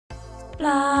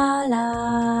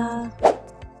Blarla.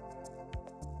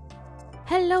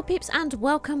 Hello peeps and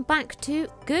welcome back to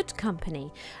Good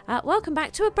Company. Welcome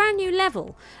back to a brand new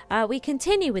level. We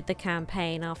continue with the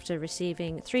campaign after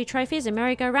receiving 3 trophies, a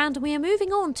merry-go-round, and we are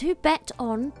moving on to Bet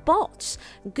on Bots.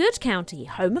 Good County,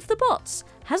 home of the bots,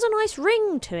 has a nice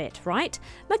ring to it, right?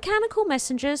 Mechanical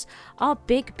messengers are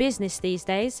big business these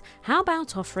days. How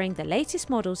about offering the latest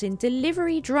models in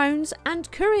delivery drones and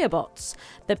courier bots?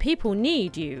 The people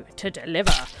need you to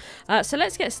deliver. So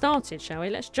let's get started, shall we?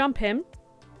 Let's jump in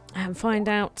and find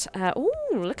out. Oh,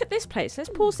 look at this place. Let's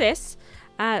pause this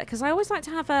because I always like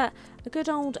to have a good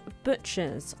old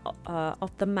butcher's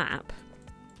of the map.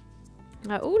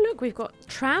 Oh, look, we've got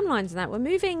tram lines and that. We're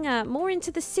moving more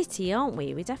into the city, aren't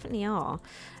we? We definitely are.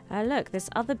 Look, there's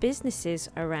other businesses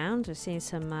around. We're seeing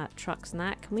some trucks and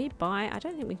that. Can we buy? I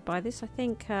don't think we can buy this. I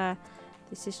think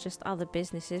this is just other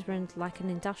businesses. We're in like an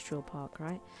industrial park,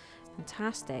 right?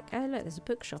 Fantastic. Oh, look, there's a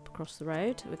bookshop across the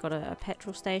road. We've got a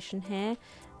petrol station here.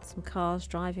 Some cars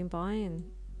driving by and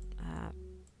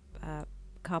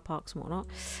car parks and whatnot.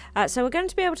 So we're going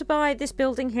to be able to buy this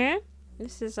building here.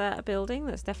 This is a building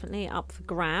that's definitely up for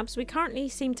grabs. We currently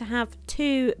seem to have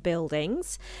 2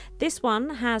 buildings. This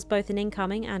one has both an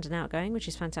incoming and an outgoing, which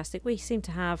is fantastic. We seem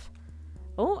to have...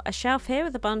 Oh, a shelf here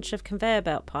with a bunch of conveyor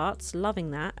belt parts.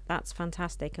 Loving that. That's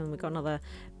fantastic. And we've got another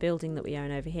building that we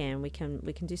own over here, and we can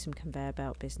do some conveyor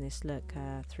belt business. Look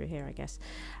through here, I guess.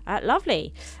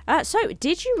 Lovely. So,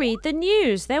 did you read the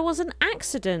news? There was an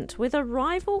accident with a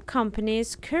rival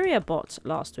company's courier bot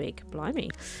last week.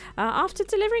 Blimey. After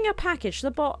delivering a package,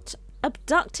 the bot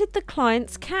abducted the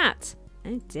client's cat.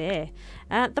 Oh dear.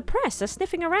 The press are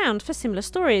sniffing around for similar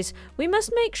stories. We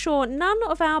must make sure none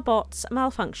of our bots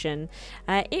malfunction.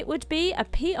 It would be a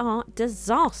PR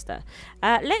disaster.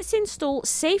 Let's install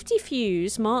safety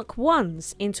fuse Mark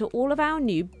 1s into all of our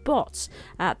new bots.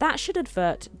 That should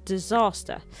avert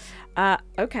disaster.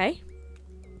 Okay.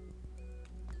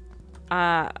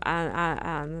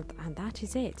 And that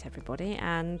is it, everybody.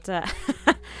 And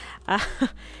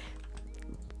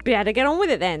we had to get on with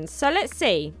it then. So let's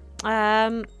see.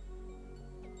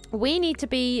 We need to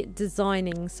be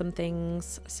designing some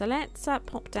things, so let's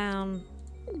pop down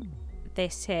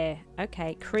this here.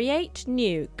 Okay, create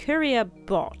new courier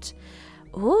bot.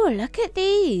 Oh, look at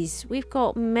these. We've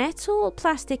got metal,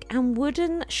 plastic and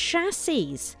wooden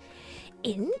chassis.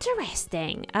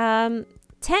 Interesting.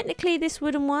 Technically this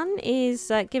wooden one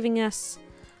is giving us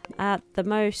the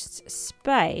most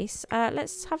space.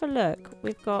 Let's have a look.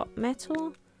 We've got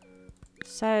metal.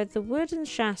 So the wooden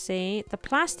chassis, the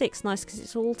plastic's nice because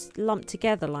it's all lumped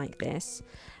together like this.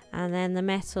 And then the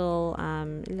metal, a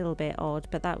little bit odd,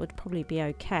 but that would probably be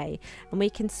okay. And we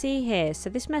can see here,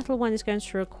 so this metal one is going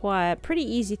to require pretty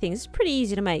easy things. It's pretty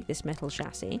easy to make this metal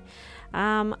chassis.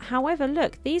 However,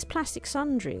 look, these plastic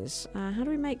sundries, how do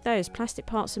we make those? Plastic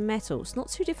parts and metal. It's not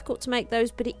too difficult to make those,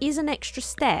 but it is an extra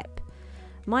step.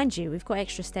 Mind you, we've got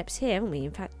extra steps here, haven't we?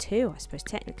 In fact, 2, I suppose,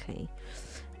 technically.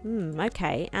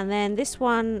 Okay, and then this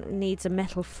one needs a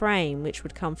metal frame, which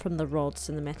would come from the rods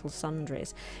and the metal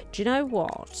sundries. Do you know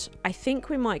what? I think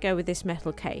we might go with this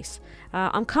metal case.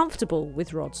 I'm comfortable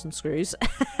with rods and screws,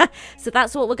 so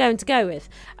that's what we're going to go with.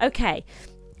 Okay,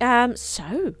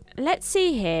 so let's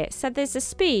see here. So there's a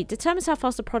speed, determines how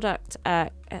fast the product,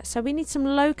 so we need some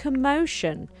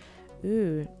locomotion.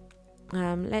 Ooh,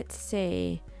 let's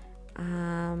see.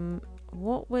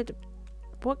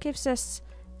 What gives us...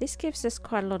 This gives us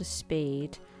quite a lot of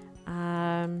speed.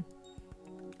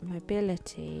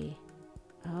 Mobility.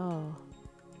 Oh.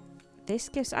 This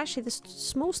gives... Actually, the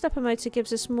small stepper motor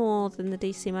gives us more than the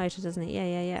DC motor, doesn't it?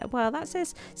 Yeah. Well, that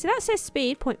says... See, that says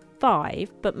speed,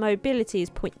 0.5, but mobility is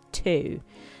 0.2.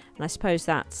 And I suppose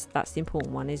that's the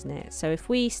important one, isn't it? So if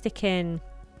we stick in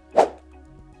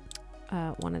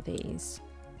one of these...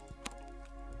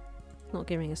 Not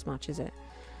giving us much, is it?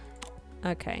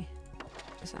 Okay.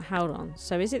 So, hold on.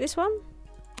 So is it this one?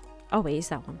 Oh, it is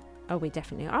that one. Oh, we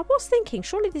definitely... I was thinking,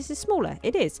 surely this is smaller.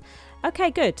 It is. Okay,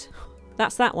 good.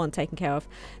 That's that one taken care of.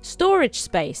 Storage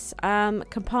space.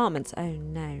 Compartments. Oh,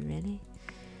 no, really?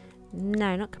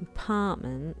 No, not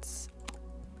compartments.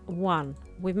 1.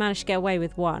 We've managed to get away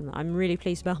with 1. I'm really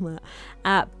pleased about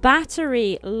that.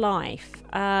 Battery life.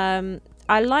 I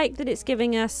like that it's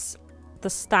giving us the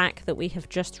stack that we have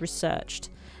just researched.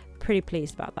 Pretty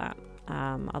pleased about that.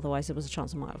 Otherwise there was a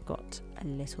chance I might have got a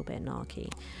little bit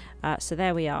narky. So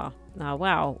there we are.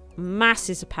 Wow,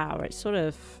 masses of power. It's sort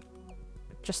of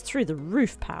just through the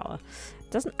roof power. It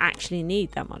doesn't actually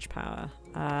need that much power.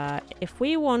 If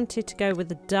we wanted to go with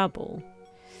a double,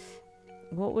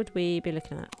 what would we be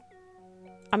looking at?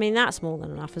 I mean, that's more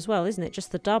than enough as well, isn't it?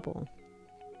 Just the double.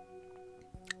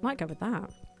 Might go with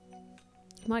that.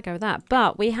 Might go with that.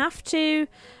 But we have to...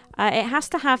 it has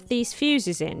to have these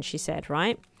fuses in, she said,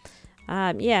 right?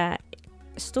 Yeah.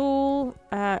 Install...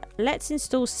 let's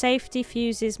install safety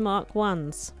fuses Mark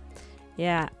 1s.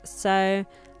 Yeah. So,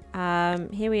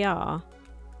 here we are.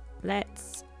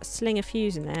 Let's sling a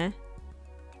fuse in there.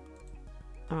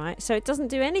 Alright. So, it doesn't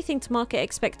do anything to market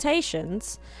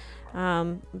expectations.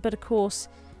 But, of course,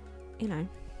 you know,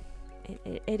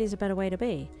 it is a better way to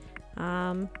be.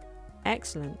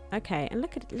 Excellent. Okay, and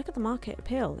look at the market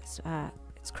appeal.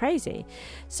 It's crazy.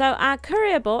 So our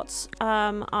courier bots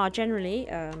are generally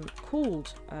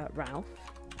called Ralph.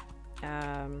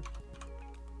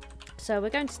 So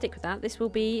we're going to stick with that. This will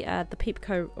be the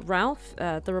PeepCo Ralph,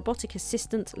 the robotic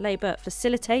assistant labour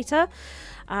facilitator.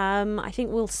 I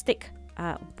think we'll stick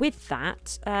with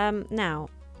that. Now,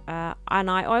 and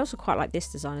I also quite like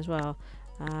this design as well.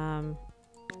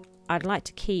 I'd like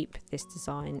to keep this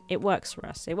design. It works for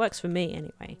us. It works for me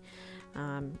anyway.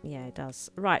 Yeah, it does.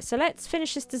 Right, so let's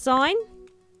finish this design.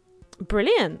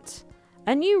 Brilliant.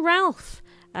 A new Ralph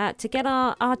to get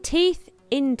our teeth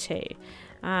into.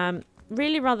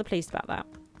 Really rather pleased about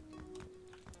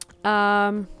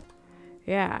that.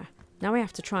 Yeah. Now we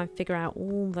have to try and figure out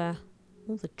all the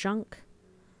junk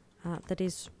that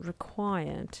is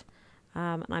required.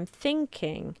 And I'm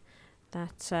thinking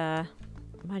that...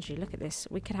 mind you, look at this.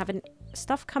 We could have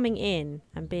stuff coming in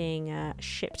and being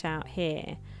shipped out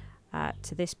here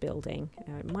to this building.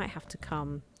 It might have to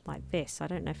come like this. I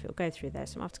don't know if it'll go through there,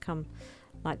 so it might have to come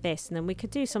like this. And then we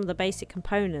could do some of the basic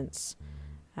components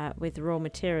with raw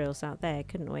materials out there,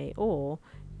 couldn't we? Or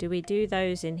do we do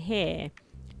those in here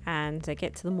and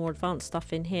get to the more advanced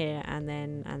stuff in here and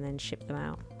then ship them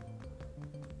out?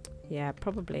 Yeah,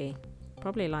 probably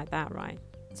like that, right?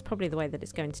 It's probably the way that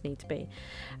it's going to need to be.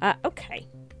 Okay.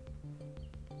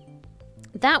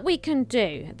 That we can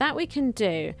do.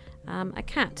 A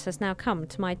cat has now come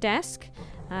to my desk.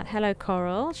 Hello,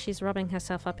 Coral. She's rubbing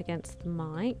herself up against the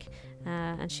mic.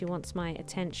 And she wants my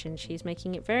attention. She's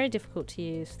making it very difficult to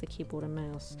use the keyboard and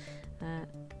mouse.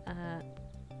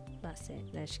 That's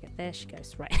it. There she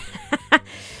goes. Right.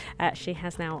 She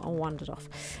has now wandered off.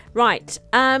 Right.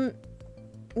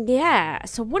 Yeah,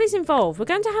 so what is involved? We're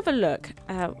going to have a look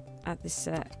at this.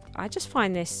 I just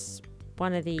find this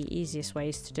one of the easiest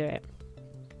ways to do it,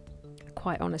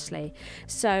 quite honestly.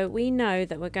 So we know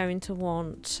that we're going to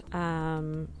want,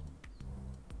 right,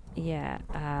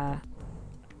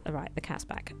 the cat's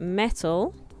back.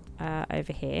 Metal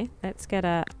over here. Let's get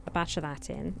a batch of that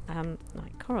in.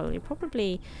 Right, Coral, you're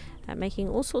probably making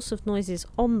all sorts of noises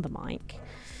on the mic.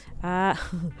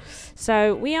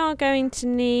 So we are going to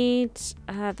need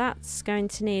that's going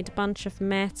to need a bunch of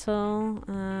metal.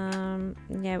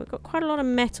 Yeah, we've got quite a lot of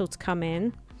metal to come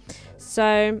in,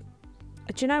 so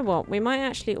do you know what, we might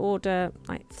actually order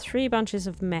like 3 bunches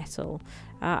of metal.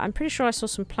 I'm pretty sure I saw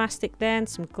some plastic there and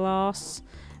some glass.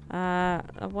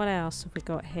 What else have we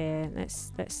got here?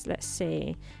 Let's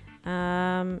see.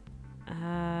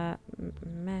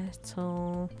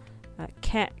 Metal.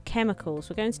 Chemicals.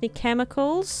 We're going to need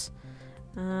chemicals,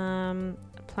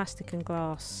 plastic and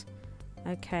glass.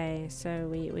 Okay, so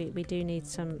we do need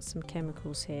some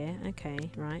chemicals here. Okay,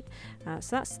 right.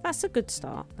 So that's a good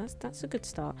start. That's a good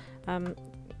start.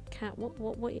 Cat,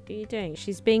 what are you doing?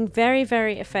 She's being very,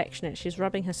 very affectionate. She's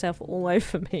rubbing herself all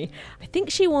over me. I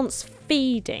think she wants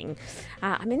feeding.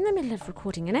 I'm in the middle of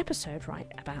recording an episode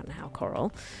right about now,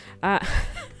 Coral.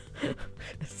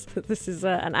 This is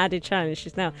an added challenge.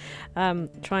 She's now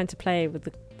trying to play with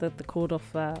the cord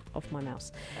off my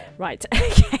mouse. Right.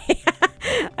 Okay.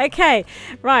 Okay.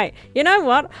 Right. You know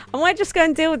what? I might just go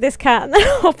and deal with this cat and then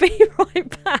I'll be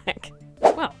right back.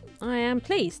 Well, I am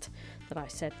pleased that I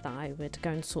said that I would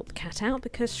go and sort the cat out,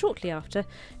 because shortly after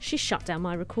she shut down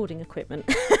my recording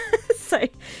equipment. So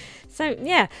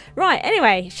yeah, right.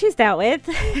 Anyway, she's dealt with.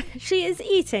 She is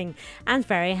eating and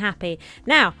very happy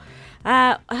now.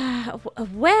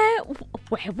 Where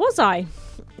was I?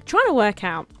 Trying to work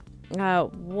out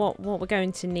what we're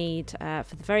going to need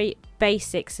for the very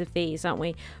basics of these, aren't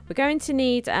we? We're going to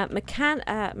need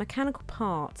mechanical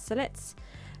parts. So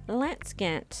let's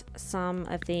get some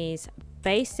of these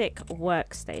basic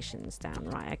workstations down.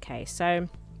 Right. Okay. So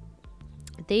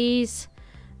these.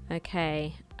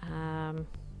 Okay.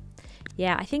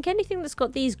 Yeah, I think anything that's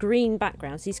got these green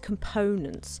backgrounds, these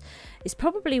components, is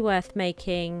probably worth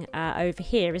making over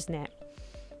here, isn't it?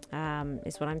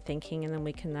 Is what I'm thinking, and then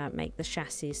we can make the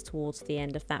chassis towards the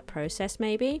end of that process,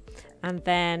 maybe, and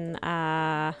then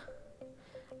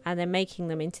making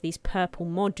them into these purple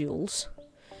modules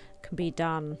can be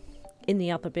done in the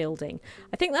other building.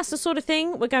 I think that's the sort of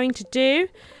thing we're going to do.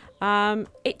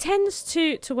 It tends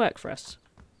to work for us.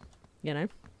 you know.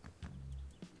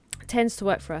 It tends to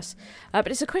work for us. But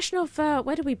it's a question of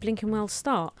where do we blink and well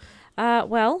start?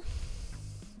 Well,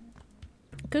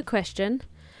 good question.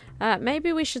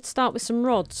 Maybe we should start with some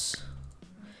rods.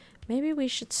 Maybe we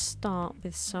should start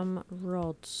with some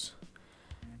rods.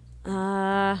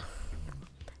 Because,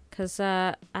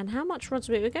 and how much rods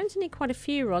we're going to need quite a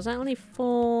few rods. Not only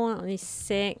 4, not only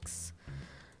 6.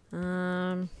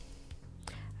 Oh,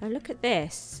 look at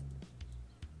this.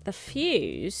 The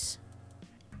fuse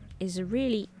is a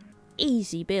really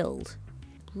easy build.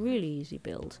 Really easy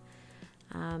build.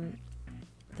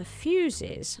 The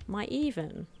fuses might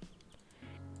even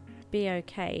be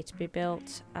okay to be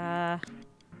built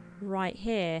right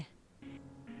here.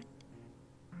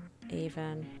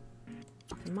 Even.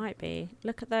 It might be.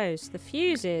 Look at those. The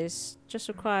fuses just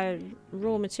require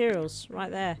raw materials right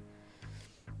there.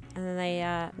 And then they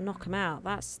knock them out.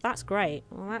 That's great.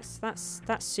 Well, that's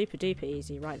super duper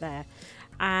easy right there.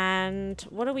 And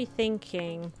what are we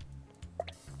thinking?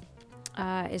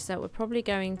 Is that we're probably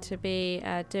going to be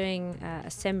doing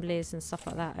assemblies and stuff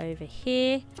like that over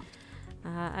here.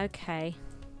 Okay.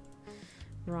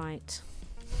 Right.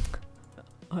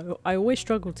 I always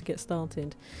struggle to get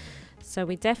started. So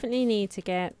we definitely need to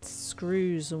get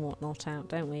screws and whatnot out,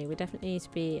 don't we? We definitely need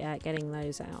to be getting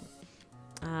those out.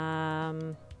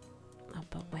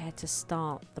 But where to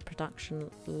start the production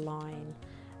line?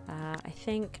 I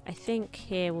think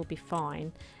here will be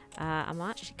fine. I'm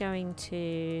actually going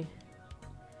to.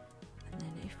 And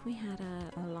then if we had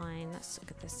a line, let's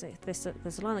look at this.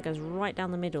 There's a line that goes right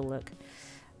down the middle. Look.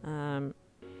 No,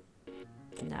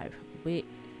 do you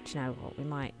know what? We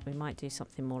might do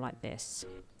something more like this.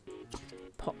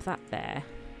 Pop that there,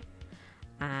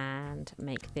 and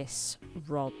make this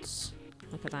rods.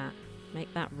 Look at that.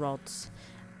 Make that rods,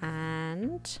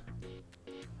 and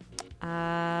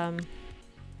I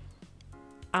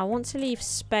want to leave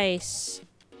space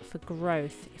for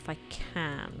growth if I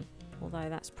can. Although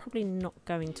that's probably not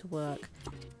going to work.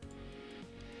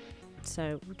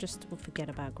 So we'll forget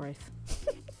about growth.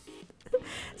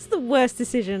 It's the worst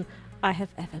decision I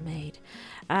have ever made.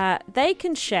 They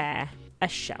can share a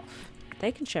shelf.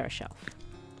 They can share a shelf.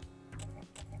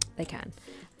 They can.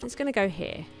 It's going to go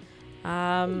here.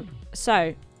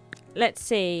 So let's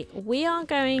see. We are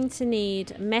going to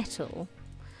need metal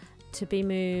to be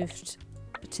moved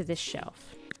to this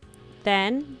shelf.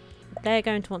 Then they're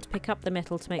going to want to pick up the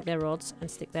metal to make their rods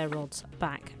and stick their rods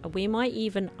back. We might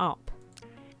even up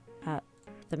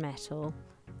the metal.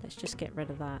 Let's just get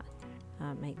rid of that.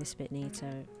 Make this a bit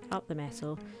neater. Up the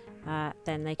metal.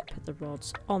 Then they can put the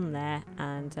rods on there,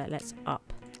 and let's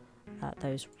up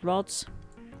those rods.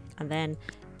 And then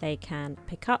they can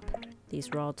pick up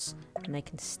these rods and they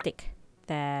can stick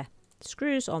their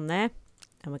screws on there.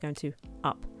 And we're going to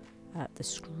up the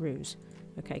screws.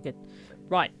 Okay, good.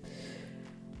 Right.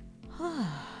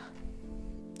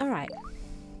 Alright.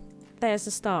 There's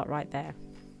a start right there.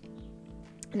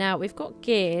 Now, we've got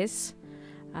gears,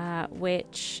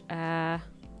 which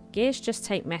gears just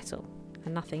take metal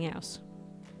and nothing else.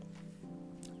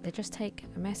 They just take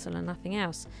metal and nothing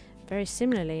else. Very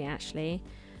similarly, actually,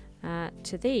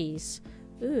 to these.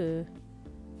 Ooh.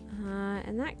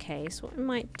 In that case, what we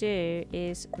might do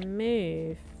is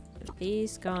move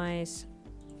these guys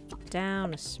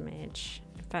down a smidge.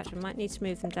 In fact, we might need to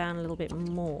move them down a little bit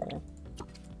more.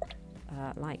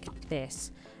 Like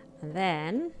this. And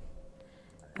then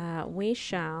we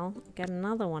shall get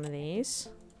another one of these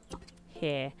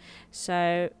here.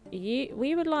 So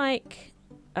we would like.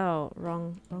 Oh,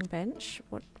 wrong bench.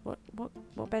 What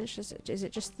bench is it? Is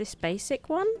it just this basic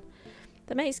one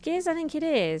that makes gears? I think it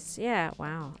is. Yeah.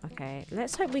 Wow. Okay.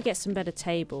 Let's hope we get some better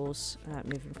tables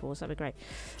moving forward. That'd be great.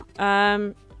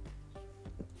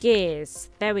 Gears.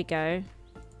 There we go.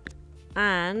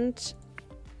 And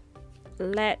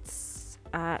let's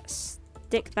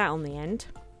stick that on the end.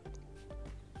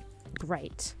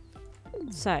 Great.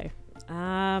 So,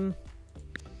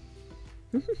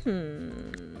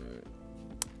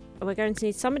 we're going to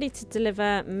need somebody to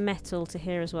deliver metal to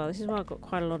here as well. This is why I've got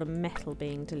quite a lot of metal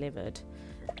being delivered,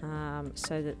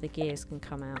 so that the gears can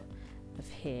come out of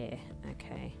here.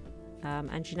 Okay.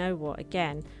 And you know what?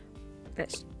 Again,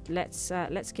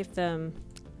 let's give them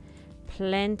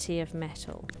plenty of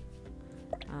metal,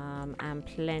 and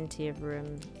plenty of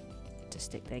room to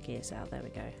stick their gears out. There we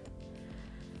go.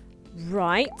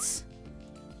 Right.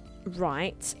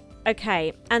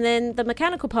 Okay. And then the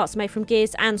mechanical parts are made from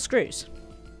gears and screws.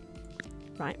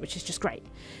 Right, which is just great.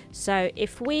 So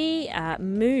if we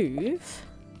move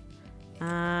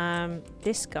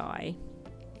this guy,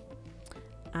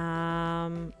 do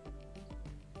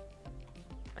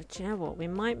you know what? We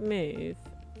might move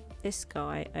this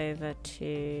guy over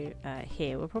to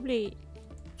here.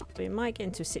 We might get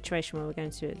into a situation where we're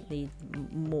going to need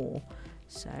more.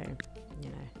 So, you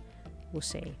know, we'll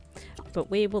see. But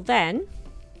we will then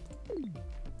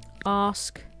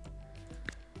ask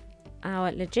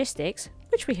our logistics,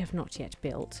 which we have not yet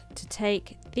built, to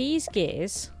take these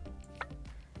gears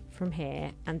from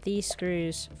here and these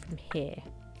screws from here.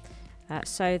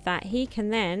 So that he can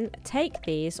then take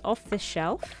these off the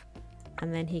shelf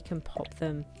and then he can pop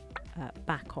them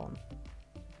back on.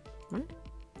 Right?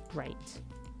 Great.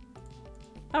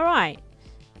 All right.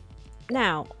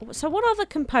 Now, so what other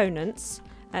components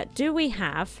do we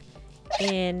have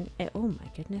in... Oh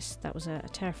my goodness, that was a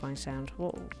terrifying sound.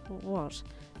 What?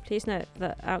 Please note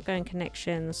that outgoing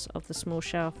connections of the small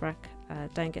shelf rack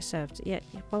don't get served. Yeah,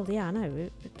 well, yeah, I know.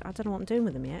 I don't know what I'm doing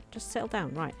with them yet. Just settle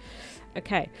down. Right.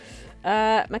 Okay.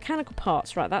 Mechanical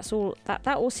parts. Right, that's all. That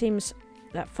all seems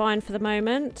fine for the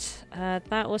moment.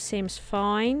 That all seems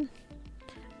fine.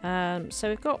 So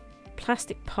we've got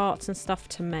plastic parts and stuff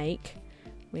to make.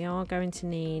 We are going to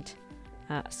need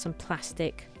some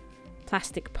plastic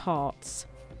parts.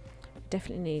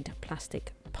 Definitely need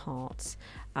plastic parts.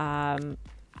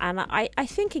 And I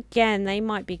think, again, they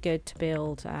might be good to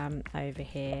build over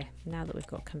here. Now that we've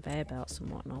got conveyor belts and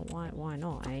whatnot, why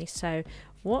not, eh? So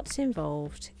what's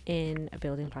involved in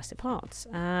building plastic parts?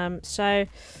 So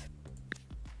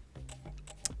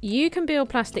you can build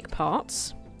plastic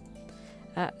parts.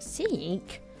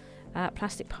 Seek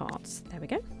plastic parts. There we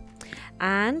go.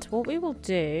 And what we will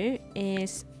do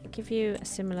is give you a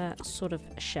similar sort of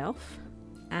shelf.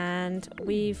 And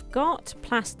we've got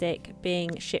plastic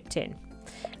being shipped in.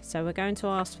 So we're going to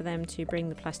ask for them to bring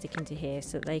the plastic into here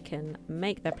so that they can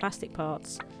make their plastic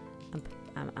parts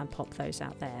and pop those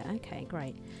out there. Okay,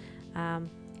 great.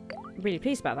 Really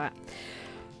pleased about that.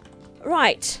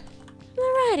 Right.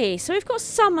 Alrighty. So we've got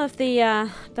some of the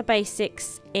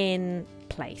basics in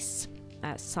place.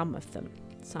 Some of them.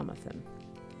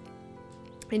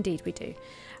 Indeed, we do.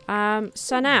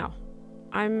 So now,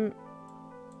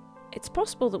 it's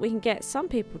possible that we can get some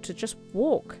people to just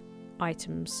walk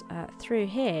items through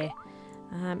here.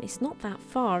 It's not that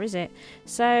far, is it?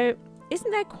 So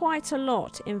isn't there quite a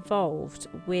lot involved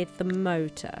with the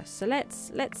motor? So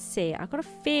let's see. I've got a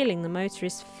feeling the motor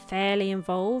is fairly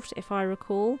involved, if I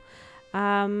recall.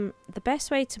 The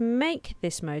best way to make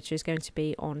this motor is going to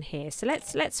be on here. So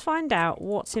let's find out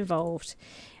what's involved,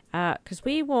 because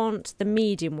we want the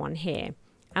medium one here,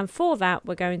 and for that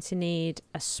we're going to need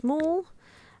a small.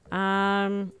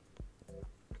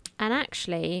 And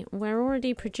actually, we're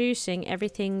already producing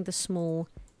everything the small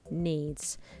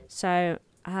needs. So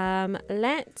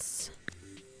let's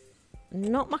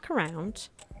not muck around.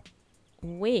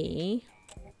 We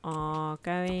are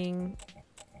going...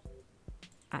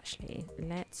 Actually,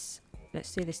 let's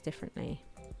do this differently.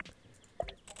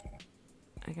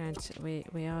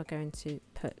 We are going to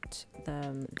put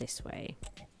them this way.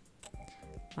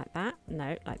 Like that?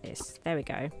 No, like this. There we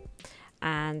go.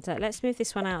 And let's move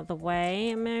this one out of the way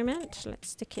a moment.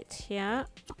 Let's stick it here.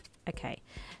 Okay.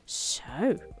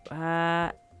 So,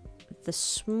 the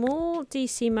small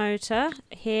DC motor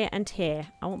here and here.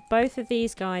 I want both of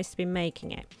these guys to be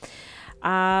making it.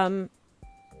 Fab.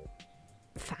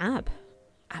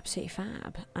 Absolutely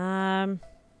fab.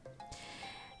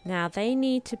 Now, they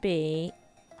need to be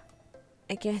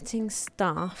getting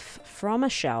stuff from a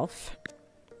shelf.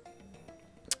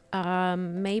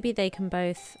 Maybe they can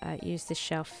both use this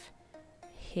shelf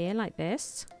here like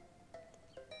this.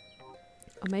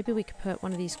 Or maybe we could put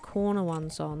one of these corner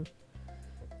ones on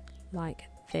like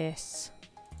this.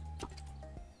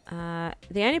 The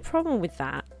only problem with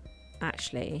that,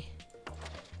 actually,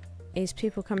 is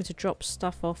people coming to drop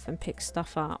stuff off and pick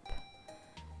stuff up.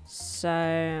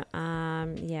 So,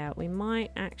 yeah, we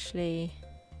might actually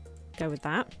go with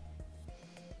that.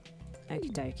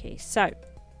 Okie dokie. So,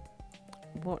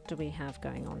 what do we have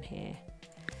going on here?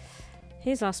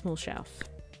 Here's our small shelf.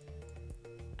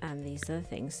 And these are the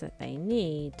things that they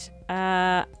need.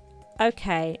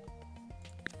 Okay.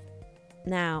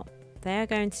 Now, they're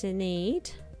going to need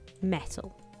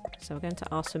metal. So we're going to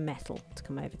ask for metal to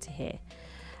come over to here.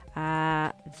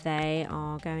 They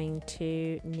are going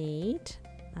to need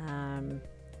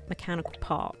mechanical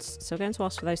parts. So we're going to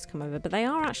ask for those to come over. But they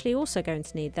are actually also going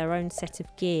to need their own set of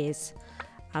gears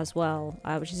as well,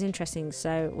 which is interesting.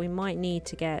 So we might need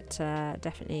to get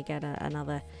definitely get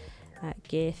another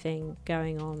gear thing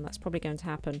going on. That's probably going to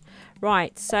happen.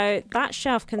 Right, so that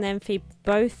shelf can then feed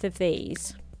both of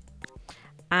these,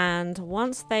 and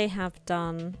once they have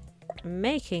done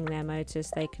making their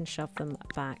motors, they can shove them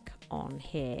back on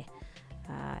here.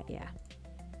 Yeah,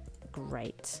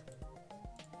 great.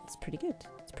 It's pretty good.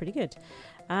 It's pretty good.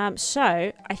 So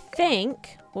I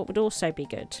think what would also be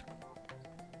good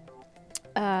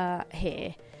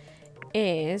here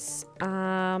is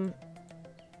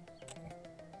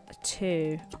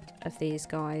 2 of these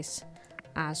guys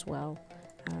as well.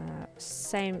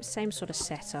 Same sort of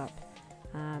setup,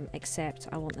 except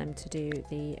I want them to do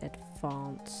the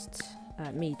advanced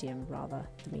medium, rather,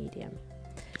 the medium.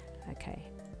 Okay,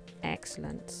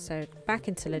 excellent. So back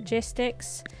into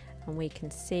logistics, and we can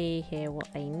see here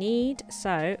what they need.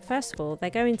 So first of all,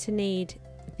 they're going to need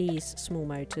these small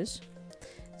motors,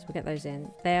 so we'll get those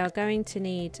in. They are going to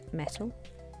need metal,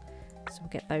 so we'll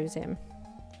get those in.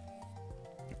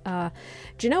 Do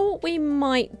you know what we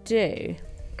might do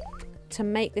to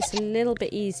make this a little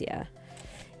bit easier?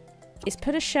 Is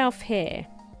put a shelf here,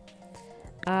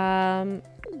 and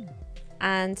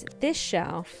this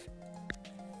shelf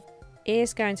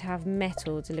is going to have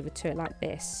metal delivered to it like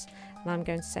this, and I'm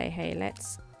going to say, hey,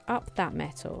 let's up that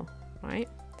metal, right?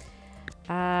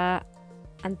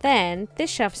 And then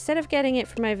this shelf, instead of getting it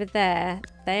from over there,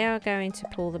 they are going to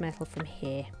pull the metal from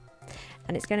here,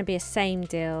 and it's going to be a same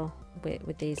deal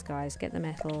with these guys. Get the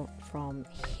metal from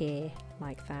here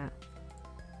like that.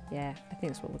 Yeah, I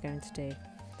think that's what we're going to do.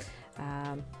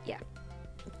 Yeah,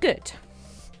 good.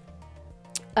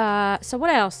 So what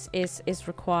else is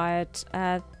required?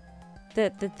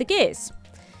 The gears.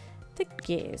 The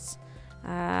gears.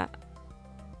 The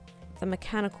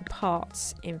mechanical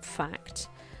parts, in fact.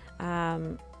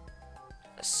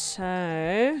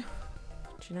 So,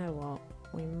 do you know what?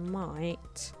 We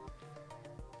might...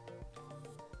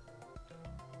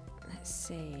 Let's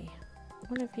see.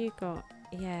 What have you got?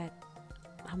 Yeah,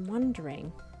 I'm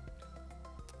wondering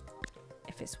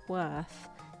if it's worth.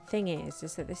 Thing is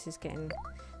that this is getting...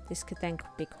 This could then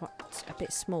be quite a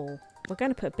bit small. We're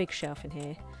going to put a big shelf in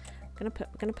here. We're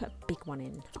going to put a big one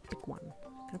in. Big one.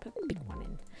 Going to put a big one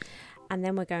in. And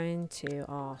then we're going to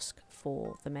ask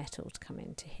for the metal to come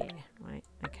into here. Right,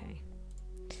 okay.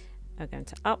 We're going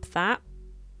to up that.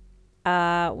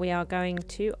 We are going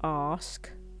to ask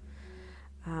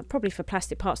probably for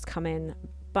plastic parts to come in,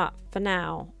 but for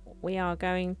now we are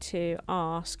going to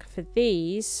ask for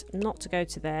these not to go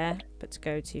to there, but to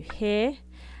go to here.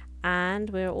 And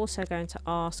we're also going to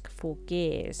ask for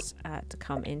gears to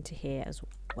come into here as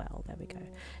well. There we go.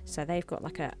 So they've got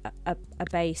like a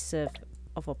base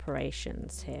of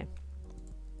operations here.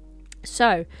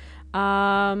 So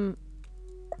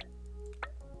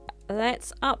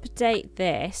let's update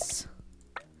this.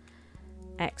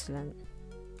 Excellent.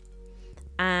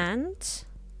 And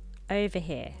over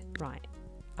here, right,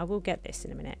 I will get this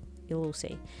in a minute, you'll all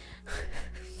see.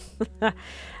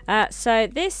 So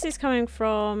this is coming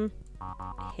from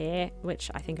here, which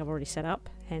I think I've already set up,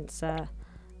 hence the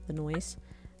noise.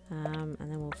 And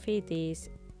then we'll feed these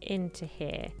into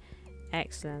here.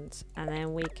 Excellent. And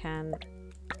then we can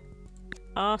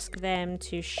ask them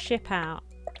to ship out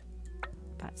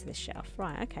back to this shelf.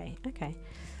 Right, okay, okay.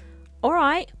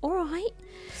 Alright, alright.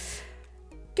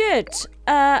 Good.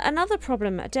 Another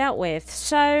problem dealt with.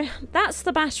 So that's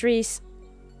the batteries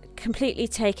completely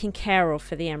taken care of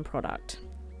for the end product,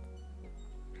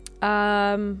 which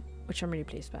I'm really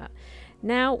pleased about.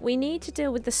 Now we need to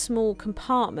deal with the small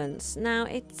compartments. Now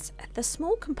it's the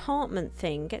small compartment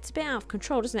thing gets a bit out of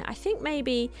control, doesn't it? I think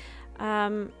maybe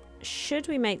should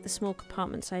we make the small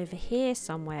compartments over here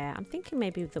somewhere? I'm thinking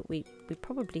maybe that we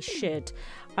probably should.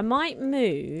 I might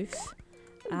move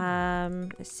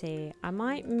let's see, I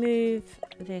might move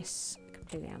this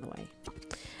completely out of the way.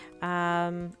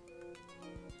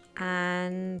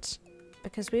 And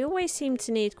because we always seem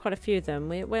to need quite a few of them,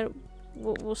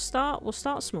 we'll start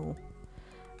small,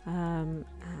 and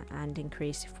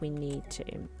increase if we need to.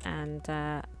 And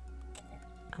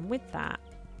with that,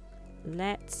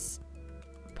 let's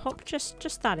pop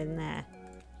just that in there.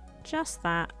 Just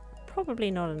that. Probably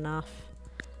not enough.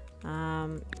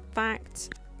 In fact,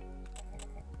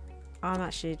 I'm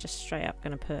actually just straight up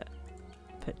going to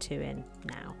put 2 in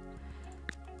now.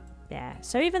 Yeah,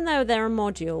 so even though they're a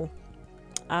module,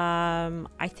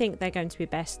 I think they're going to be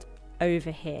best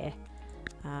over here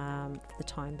for the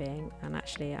time being. And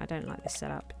actually, I don't like this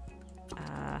setup.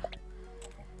 Oh,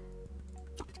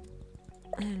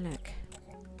 look.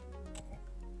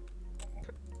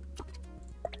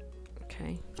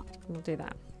 Okay, we'll do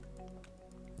that.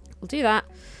 We'll do that.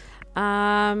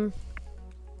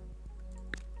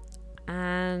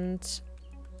 And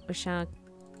we shall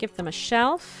give them a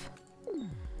shelf.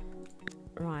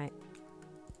 Right.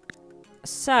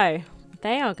 So,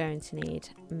 they are going to need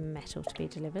metal to be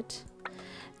delivered.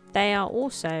 They are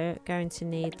also going to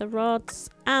need the rods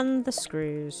and the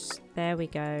screws. There we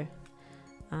go.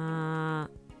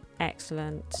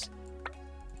 Excellent.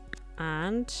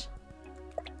 And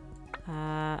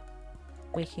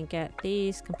we can get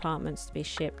these compartments to be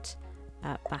shipped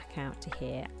back out to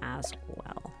here as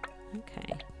well.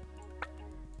 Okay.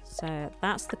 So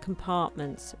that's the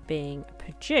compartments being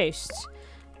produced.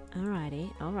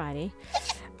 Alrighty, alrighty.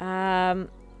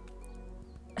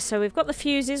 So we've got the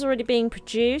fuses already being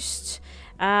produced,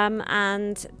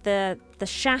 and the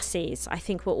chassis I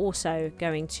think we're also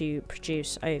going to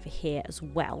produce over here as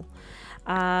well.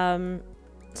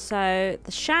 So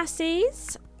the chassis,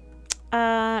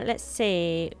 let's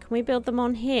see, can we build them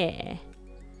on here?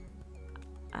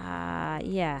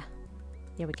 Yeah,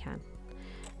 we can.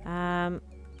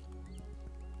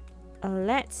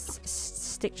 Let's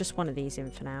stick just one of these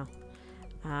in for now.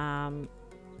 I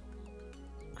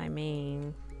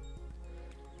mean,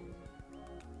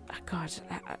 oh God,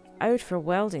 owed for a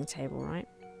welding table, right?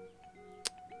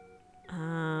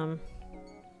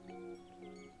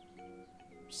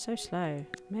 So slow.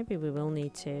 Maybe we will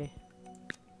need to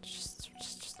just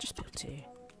build two.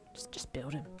 Just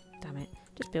build them. Damn it,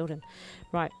 just build them.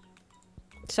 Right.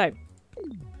 So,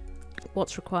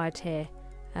 what's required here?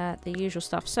 The usual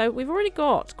stuff. So we've already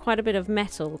got quite a bit of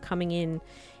metal coming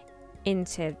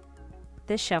into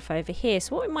this shelf over here.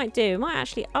 So what we might do, we might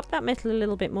actually up that metal a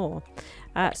little bit more,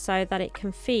 so that it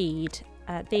can feed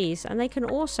these, and they can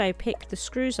also pick the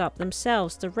screws up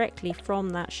themselves directly from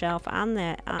that shelf and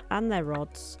their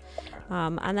rods.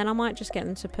 And then I might just get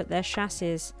them to put their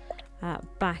chassis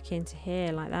back into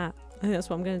here like that. I think that's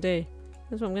what I'm going to do.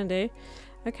 That's what I'm going to do.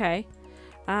 Okay.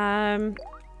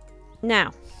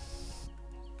 Now,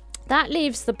 that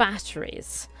leaves the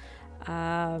batteries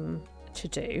to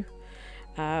do,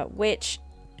 which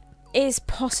is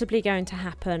possibly going to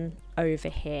happen over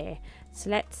here. So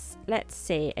let's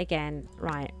see again.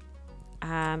 Right,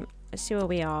 let's see where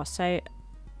we are. So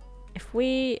if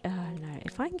we no,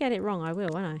 if I can get it wrong, I will,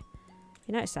 won't I?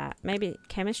 You notice that? Maybe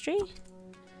chemistry.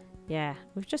 Yeah,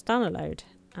 we've just done a load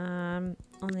on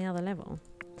the other level.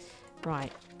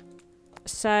 Right.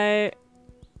 So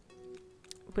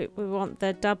we want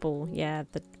the double. Yeah,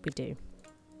 we do.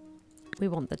 We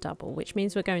want the double, which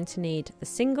means we're going to need the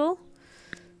single.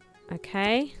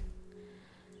 Okay.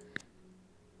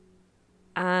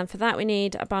 And for that we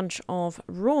need a bunch of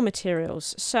raw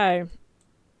materials. So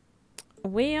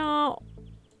we are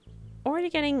already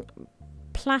getting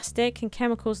plastic and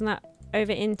chemicals and that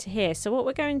over into here. So what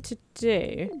we're going to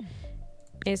do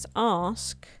is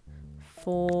ask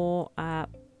for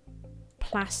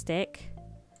plastic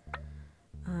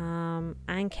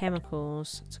and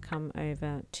chemicals to come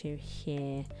over to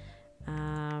here.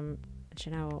 Do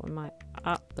you know what? We might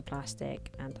up the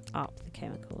plastic and up the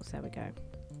chemicals. There we go.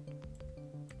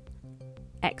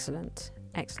 Excellent,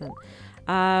 excellent.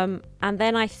 And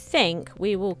then I think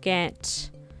we will get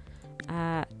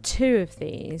 2 of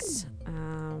these,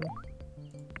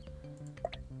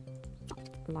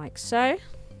 like so.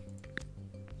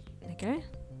 There we go.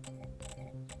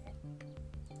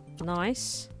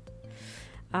 Nice.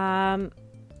 And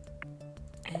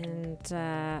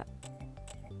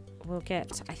we'll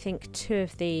get, I think, 2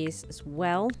 of these as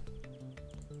well.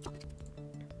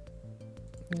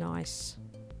 Nice.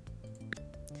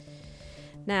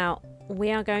 Now,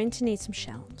 we are going to need some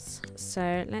shelves.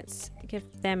 So let's give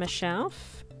them a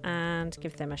shelf and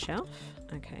give them a shelf.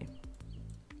 Okay.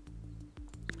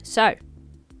 So,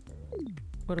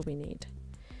 what do we need?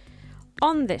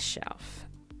 On this shelf,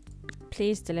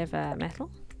 please deliver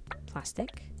metal,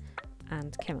 plastic,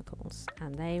 and chemicals.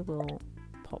 And they will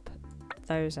pop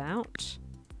those out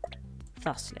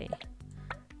thusly.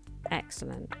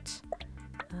 Excellent.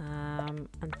 And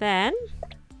then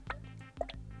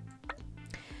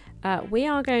we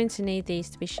are going to need these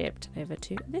to be shipped over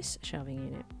to this shelving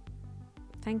unit.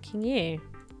 Thanking you.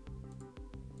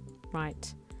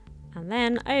 Right. And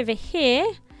then over here,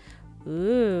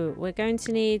 ooh, we're going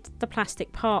to need the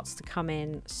plastic parts to come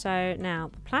in. So now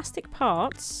the plastic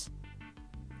parts,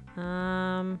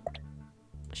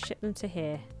 ship them to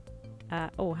here.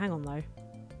 Oh, hang on though.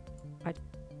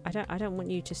 I don't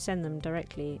want you to send them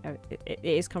directly. Oh, it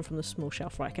is come from the small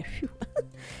shelf, right? Okay.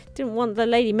 Didn't want the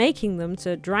lady making them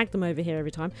to drag them over here every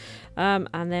time.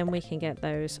 And then we can get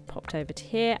those popped over to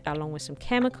here along with some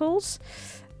chemicals.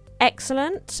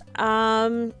 Excellent.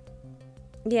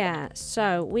 Yeah,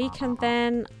 so we can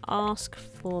then ask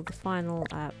for the final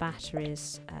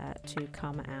batteries to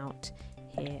come out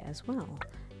here as well.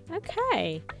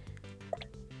 Okay.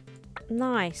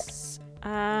 Nice.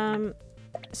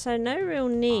 So no real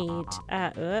need,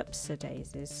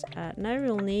 oops-a-daisies, no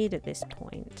real need at this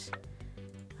point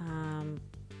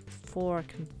for a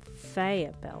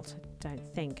conveyor belt, I don't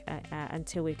think,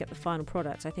 until we get the final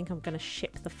product. I think I'm going to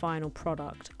ship the final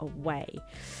product away.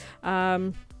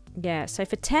 Yeah, so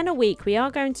for 10 a week, we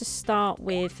are going to start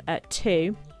with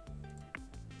 2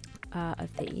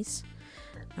 of these.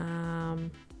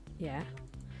 Yeah.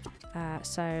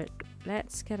 So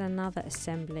let's get another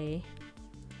assembly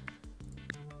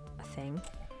thing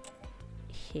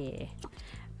here.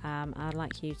 I'd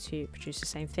like you to produce the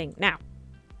same thing. Now,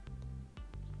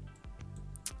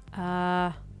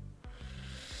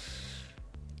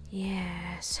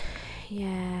 yes,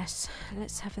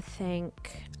 let's have a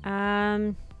think.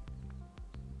 I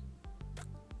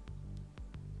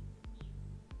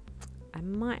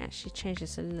might actually change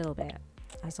this a little bit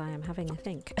as I am having a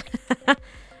think.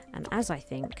 And as I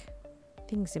think,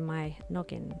 things in my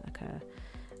noggin occur.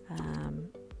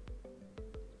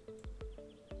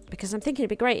 Because I'm thinking it'd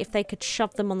be great if they could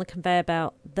shove them on the conveyor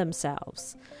belt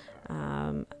themselves.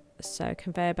 So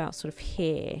conveyor belt sort of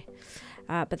here.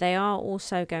 But they are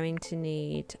also going to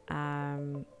need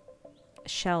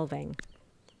shelving.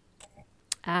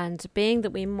 And being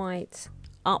that we might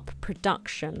up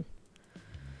production,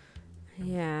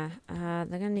 yeah, they're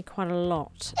going to need quite a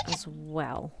lot as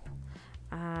well.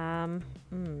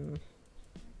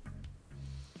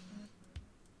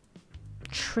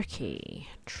 Tricky.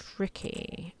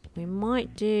 We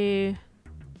might do...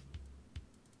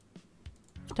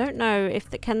 Don't know if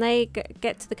can they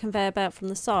get to the conveyor belt from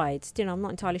the sides. You know, I'm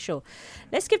not entirely sure.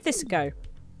 Let's give this a go.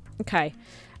 Okay.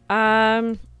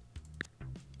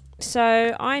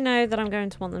 So I know that I'm going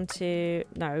to want them to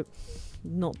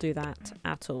not do that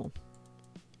at all.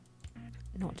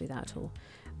 Not do that at all.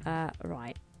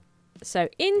 Right. So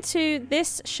into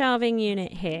this shelving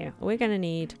unit here, we're going to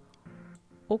need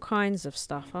all kinds of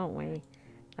stuff, aren't we?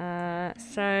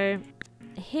 So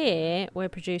here we're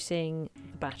producing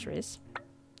the batteries.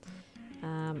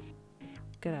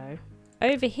 Go.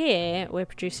 Over here we're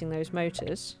producing those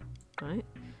motors, right?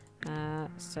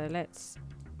 So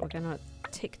we're going to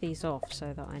tick these off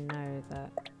so that I know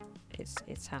that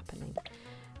it's happening.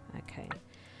 Okay.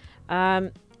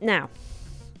 Now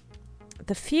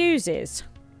the fuses.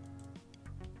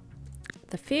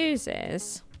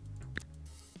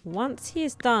 Once he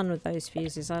is done with those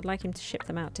fuses, I'd like him to ship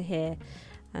them out to here,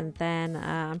 and then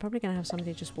I'm probably going to have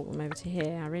somebody just walk them over to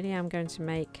here. I really am going to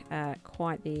make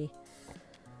quite the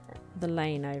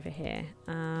lane over here.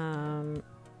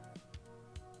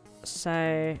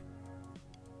 So,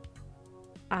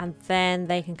 and then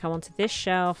they can come onto this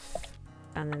shelf,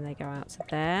 and then they go out to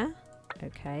there.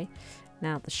 Okay.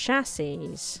 Now the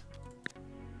chassis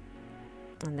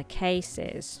and the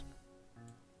cases,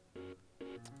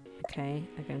 okay,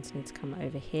 are going to need to come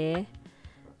over here.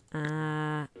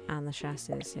 And the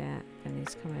chassis, yeah, they need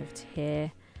to come over to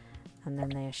here, and then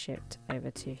they are shipped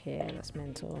over to here. That's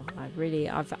mental.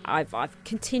 I've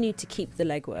continued to keep the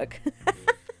legwork.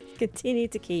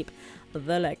 Continued to keep the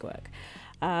legwork.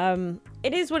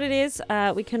 It is what it is.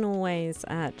 We can always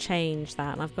change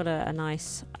that, and I've got a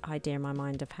nice idea in my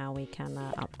mind of how we can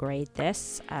upgrade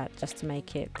this just to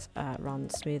make it run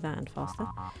smoother and faster.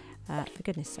 For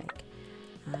goodness sake.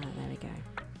 There we go.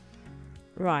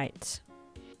 Right.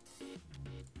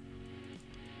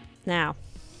 Now,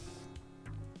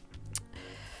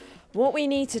 what we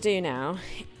need to do now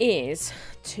is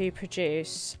to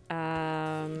produce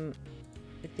the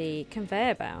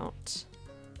conveyor belt.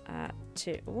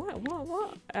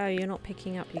 What? Oh, you're not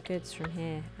picking up your goods from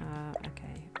here.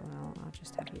 Okay, well, I'll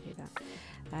just have you do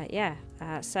that. Yeah.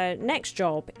 So next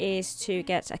job is to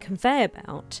get a conveyor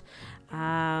belt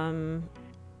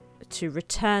to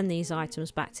return these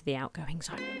items back to the outgoing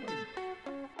zone.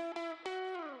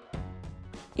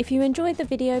 If you enjoyed the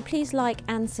video, please like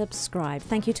and subscribe.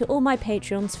 Thank you to all my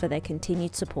Patreons for their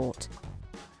continued support.